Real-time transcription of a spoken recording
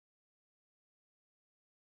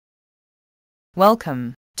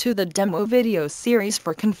Welcome to the demo video series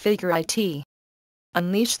for Configure.IT.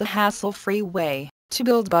 Unleash the hassle-free way to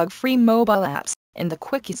build bug-free mobile apps in the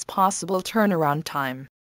quickest possible turnaround time.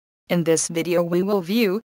 In this video we will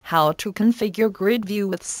view how to configure grid view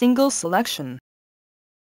with single selection.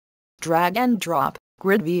 Drag and drop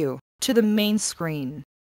grid view to the main screen.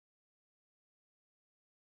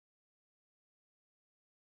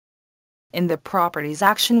 In the Properties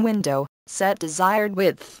action window, set desired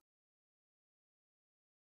width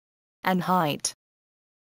and height.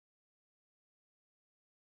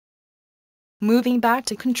 Moving back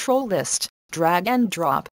to Control List, drag and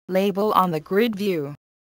drop label on the grid view.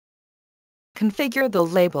 Configure the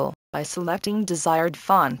label by selecting desired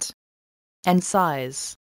font and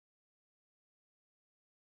size.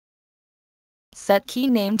 Set key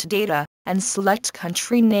name to data and select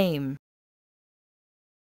country name.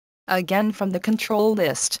 Again, from the control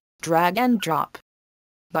list, drag and drop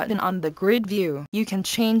button on the grid view. You can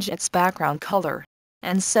change its background color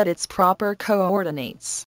and set its proper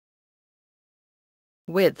coordinates,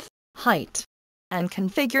 width, height, and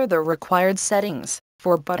configure the required settings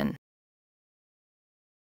for button.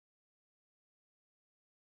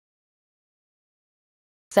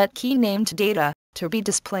 Set key name to data to be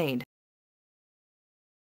displayed.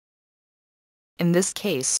 In this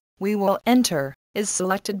case, we will enter is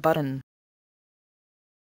selected button.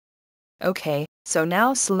 OK, so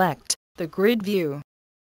now select the grid view.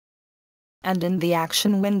 And in the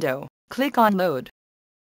action window, click on Load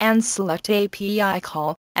and select API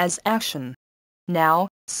Call as action. Now,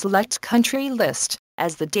 select Country List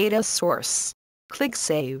as the data source. Click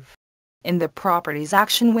Save. In the Properties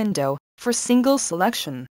action window, for single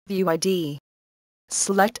selection, View ID,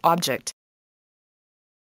 select Object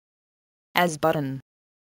as button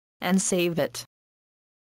and save it.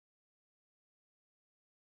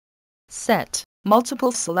 Set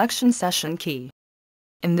multiple selection session key.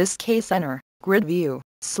 In this case, enter grid view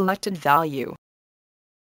selected value.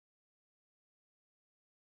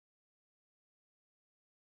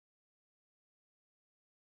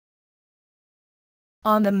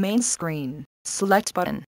 On the main screen, select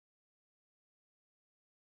button.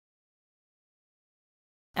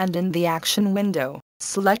 And in the action window,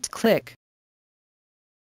 select click.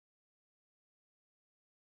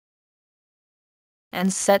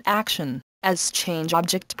 And set action as change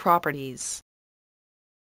object properties.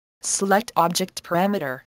 Select object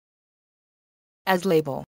parameter as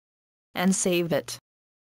label and save it.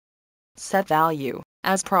 Set value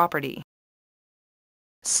as property.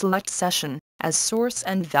 Select session as source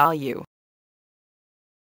and value.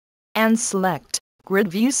 And select grid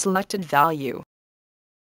view selected value.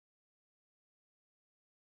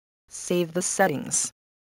 Save the settings.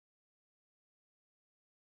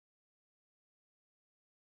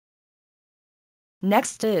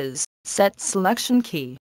 Next is set selection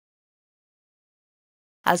key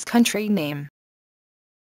as country name.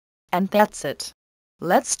 And that's it.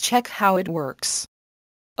 Let's check how it works.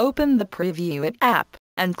 Open the Preview It app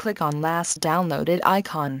and click on last downloaded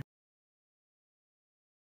icon.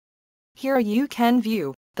 Here you can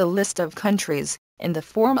view the list of countries in the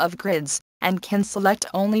form of grids and can select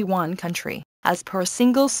only one country as per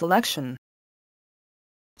single selection.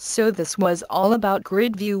 So this was all about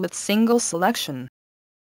grid view with single selection.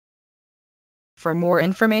 For more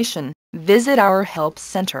information, visit our Help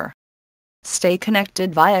Center. Stay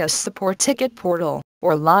connected via support ticket portal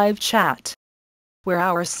or live chat, where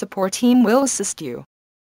our support team will assist you.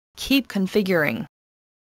 Keep configuring.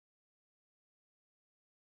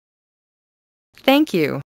 Thank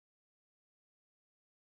you.